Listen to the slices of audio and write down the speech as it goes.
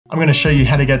I'm going to show you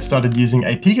how to get started using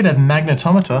a PiicoDev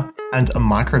Magnetometer and a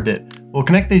Microbit. We'll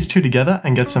connect these two together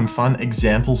and get some fun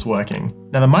examples working.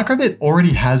 Now the Microbit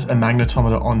already has a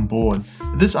magnetometer on board.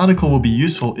 This article will be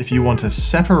useful if you want to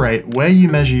separate where you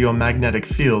measure your magnetic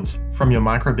fields from your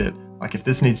Microbit, like if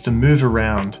this needs to move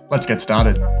around. Let's get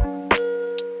started.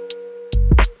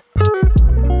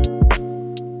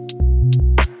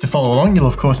 To follow along, you'll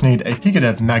of course need a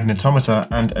PiicoDev Magnetometer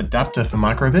and adapter for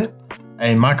Microbit,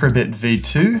 a Microbit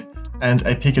V2, and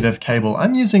a PiicoDev cable.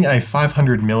 I'm using a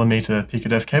 500mm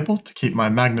PiicoDev cable to keep my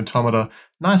magnetometer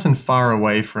nice and far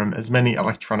away from as many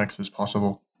electronics as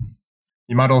possible.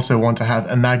 You might also want to have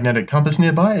a magnetic compass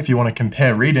nearby if you want to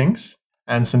compare readings,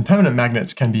 and some permanent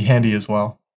magnets can be handy as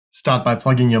well. Start by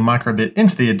plugging your Microbit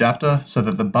into the adapter so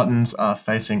that the buttons are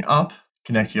facing up.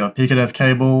 Connect your PiicoDev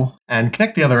cable, and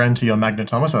connect the other end to your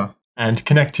magnetometer. And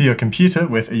connect to your computer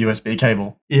with a USB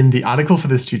cable. In the article for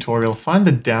this tutorial, find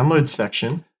the download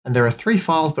section, and there are 3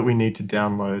 files that we need to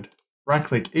download.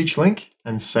 Right-click each link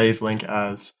and save link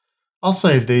as. I'll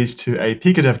save these to a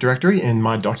PiicoDev directory in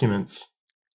my documents.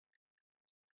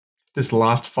 This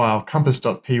last file,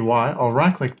 compass.py, I'll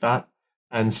right-click that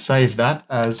and save that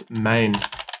as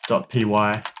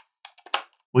main.py.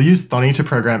 We'll use Thonny to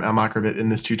program our Microbit in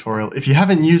this tutorial. If you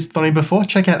haven't used Thonny before,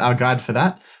 check out our guide for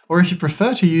that. Or if you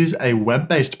prefer to use a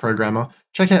web-based programmer,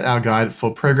 check out our guide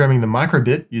for programming the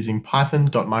Microbit using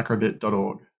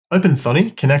python.microbit.org. Open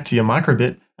Thonny, connect to your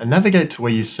Microbit, and navigate to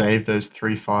where you saved those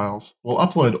 3 files. We'll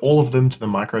upload all of them to the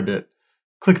Microbit.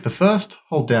 Click the first,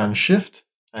 hold down Shift,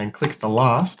 and click the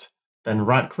last, then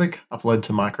right-click, upload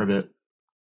to Microbit.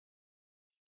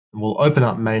 And we'll open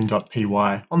up main.py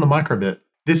on the Microbit.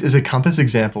 This is a compass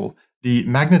example. The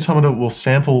magnetometer will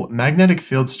sample magnetic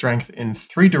field strength in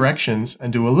 3 directions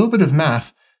and do a little bit of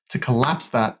math to collapse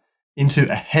that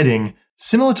into a heading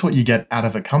similar to what you get out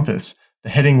of a compass.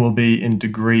 The heading will be in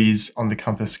degrees on the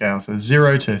compass scale, so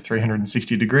 0 to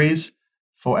 360 degrees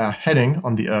for our heading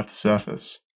on the Earth's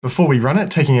surface. Before we run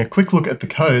it, taking a quick look at the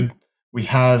code, we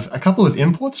have a couple of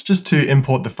imports just to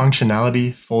import the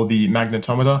functionality for the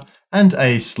magnetometer and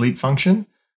a sleep function.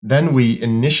 Then we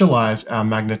initialize our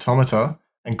magnetometer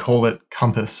and call it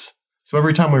compass. So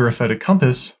every time we refer to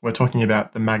compass, we're talking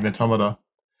about the magnetometer.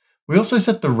 We also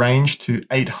set the range to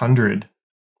 800.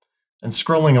 And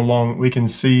scrolling along, we can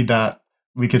see that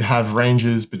we could have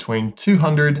ranges between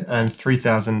 200 and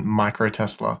 3000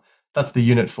 microtesla. That's the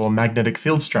unit for magnetic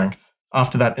field strength.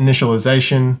 After that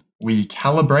initialization, we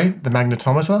calibrate the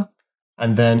magnetometer,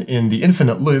 and then in the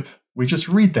infinite loop, we just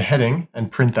read the heading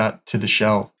and print that to the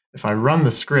shell. If I run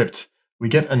the script, we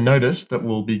get a notice that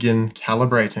will begin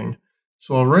calibrating.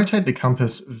 So I'll rotate the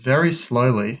compass very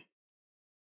slowly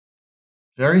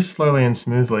and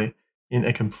smoothly in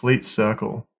a complete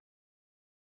circle.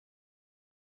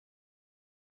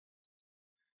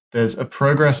 There's a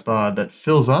progress bar that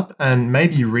fills up and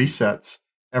maybe resets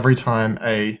every time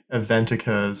an event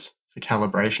occurs for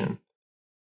calibration.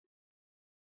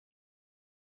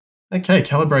 Okay,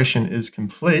 calibration is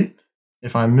complete.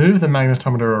 If I move the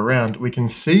magnetometer around, we can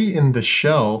see in the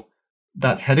shell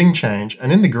that heading change,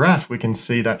 and in the graph we can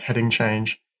see that heading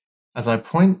change as I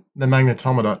point the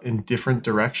magnetometer in different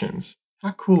directions.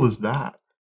 How cool is that?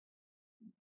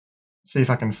 Let's see if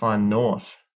I can find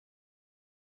north.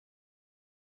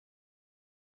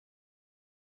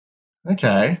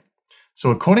 Okay,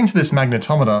 so according to this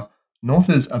magnetometer, north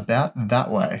is about that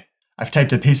way. I've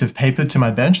taped a piece of paper to my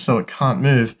bench so it can't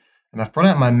move, and I've brought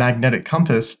out my magnetic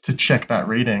compass to check that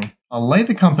reading. I'll lay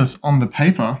the compass on the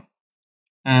paper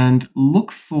and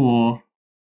look for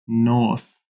north.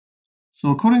 So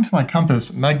according to my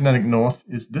compass, magnetic north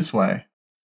is this way.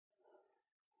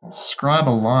 I'll scribe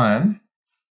a line.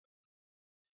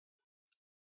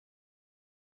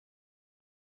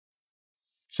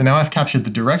 So now I've captured the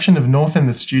direction of north in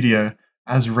the studio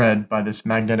as read by this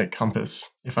magnetic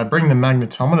compass. If I bring the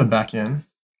magnetometer back in,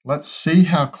 let's see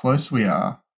how close we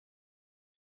are.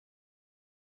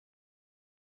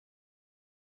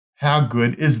 How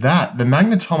good is that? The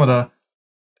magnetometer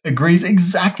agrees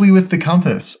exactly with the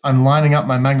compass. I'm lining up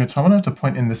my magnetometer to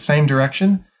point in the same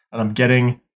direction, and I'm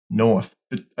getting north,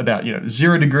 about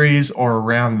 0 degrees or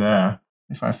around there.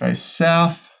 If I face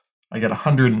south, I get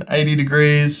 180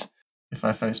 degrees. If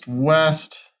I faced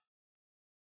west,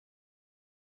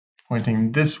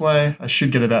 pointing this way, I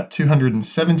should get about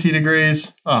 270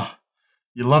 degrees. Ah,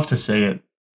 you love to see it.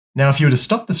 Now, if you were to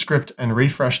stop the script and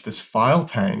refresh this file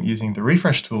pane using the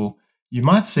refresh tool, you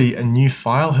might see a new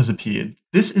file has appeared.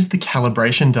 This is the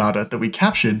calibration data that we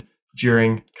captured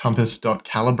during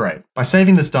compass.calibrate. By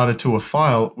saving this data to a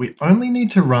file, we only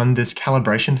need to run this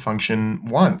calibration function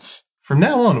once. From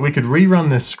now on, we could rerun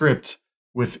this script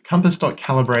with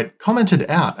compass.calibrate commented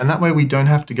out, and that way we don't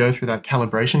have to go through that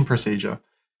calibration procedure,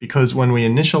 because when we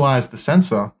initialize the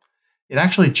sensor, it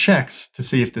actually checks to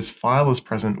see if this file is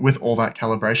present with all that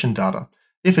calibration data.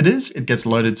 If it is, it gets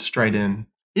loaded straight in.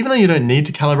 Even though you don't need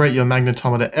to calibrate your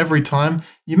magnetometer every time,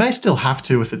 you may still have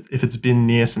to if it's been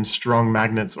near some strong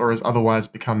magnets or has otherwise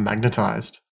become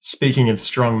magnetized. Speaking of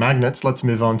strong magnets, let's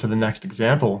move on to the next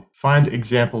example. Find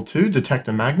example 2, detect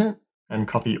a magnet, and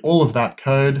copy all of that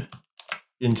code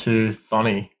into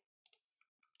Thonny.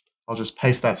 I'll just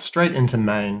paste that straight into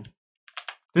main.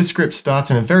 This script starts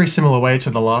in a very similar way to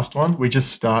the last one. We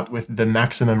just start with the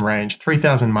maximum range,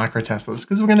 3000 microteslas,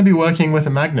 because we're going to be working with a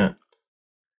magnet.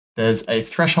 There's a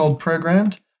threshold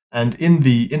programmed, and in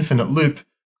the infinite loop,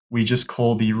 we just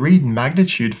call the read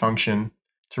magnitude function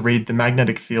to read the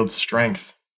magnetic field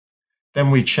strength. Then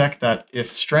we check that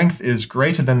if strength is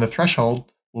greater than the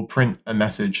threshold, we'll print a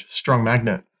message, strong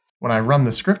magnet. When I run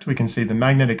the script, we can see the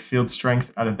magnetic field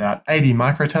strength at about 80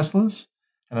 microteslas,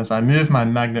 and as I move my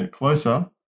magnet closer,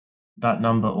 that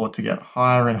number ought to get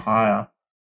higher and higher.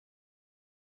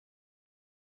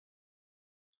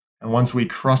 And once we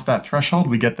cross that threshold,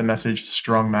 we get the message,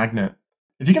 strong magnet.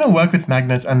 If you're going to work with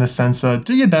magnets and the sensor,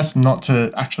 do your best not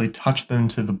to actually touch them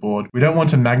to the board. We don't want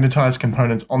to magnetize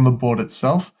components on the board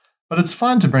itself, but it's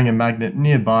fine to bring a magnet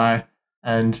nearby,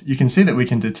 and you can see that we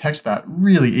can detect that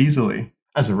really easily.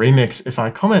 As a remix, if I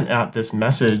comment out this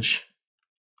message,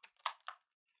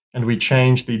 and we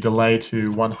change the delay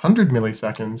to 100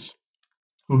 milliseconds,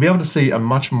 we'll be able to see a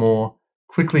much more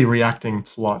quickly reacting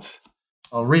plot.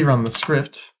 I'll rerun the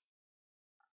script,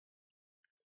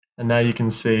 and now you can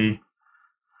see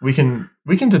we can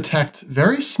detect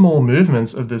very small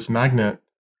movements of this magnet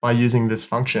by using this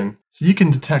function. So you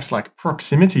can detect like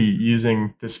proximity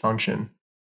using this function.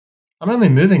 I'm only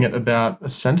moving it about a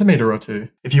centimeter or two.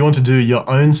 If you want to do your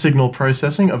own signal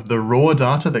processing of the raw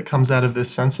data that comes out of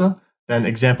this sensor, then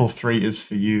example 3 is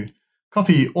for you.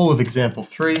 Copy all of example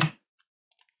 3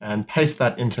 and paste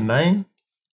that into main.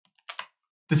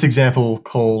 This example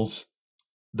calls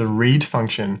the read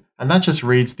function, and that just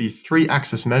reads the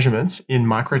 3-axis measurements in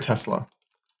microtesla.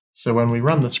 So when we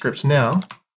run the script now,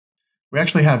 we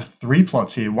actually have 3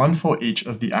 plots here, one for each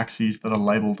of the axes that are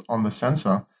labeled on the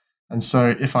sensor. And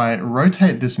so if I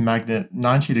rotate this magnet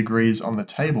 90 degrees on the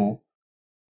table,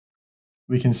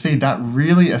 we can see that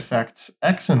really affects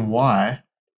X and Y,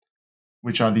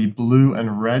 which are the blue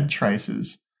and red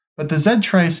traces. But the Z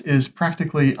trace is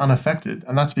practically unaffected,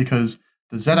 and that's because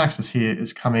the Z axis here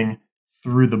is coming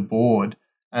through the board,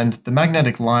 and the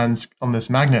magnetic lines on this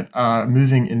magnet are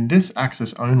moving in this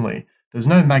axis only. There's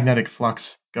no magnetic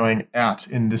flux going out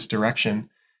in this direction.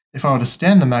 If I were to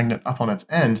stand the magnet up on its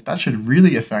end, that should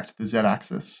really affect the Z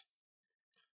axis,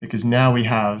 because now we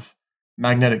have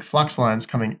magnetic flux lines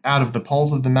coming out of the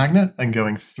poles of the magnet and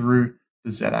going through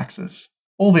the Z axis.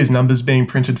 All these numbers being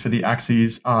printed for the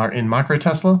axes are in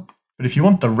microtesla, but if you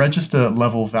want the register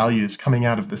level values coming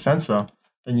out of the sensor,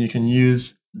 then you can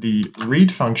use the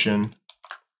read function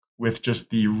with just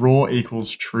the raw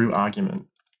equals true argument.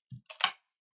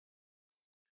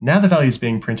 Now the values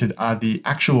being printed are the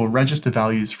actual register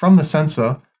values from the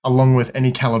sensor, along with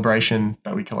any calibration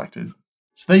that we collected.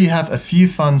 So there you have a few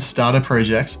fun starter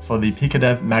projects for the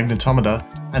PiicoDev Magnetometer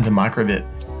and a microbit.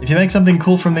 If you make something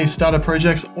cool from these starter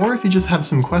projects, or if you just have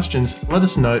some questions, let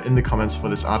us know in the comments for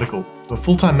this article. We're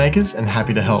full-time makers and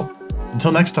happy to help.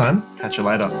 Until next time, catch you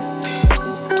later.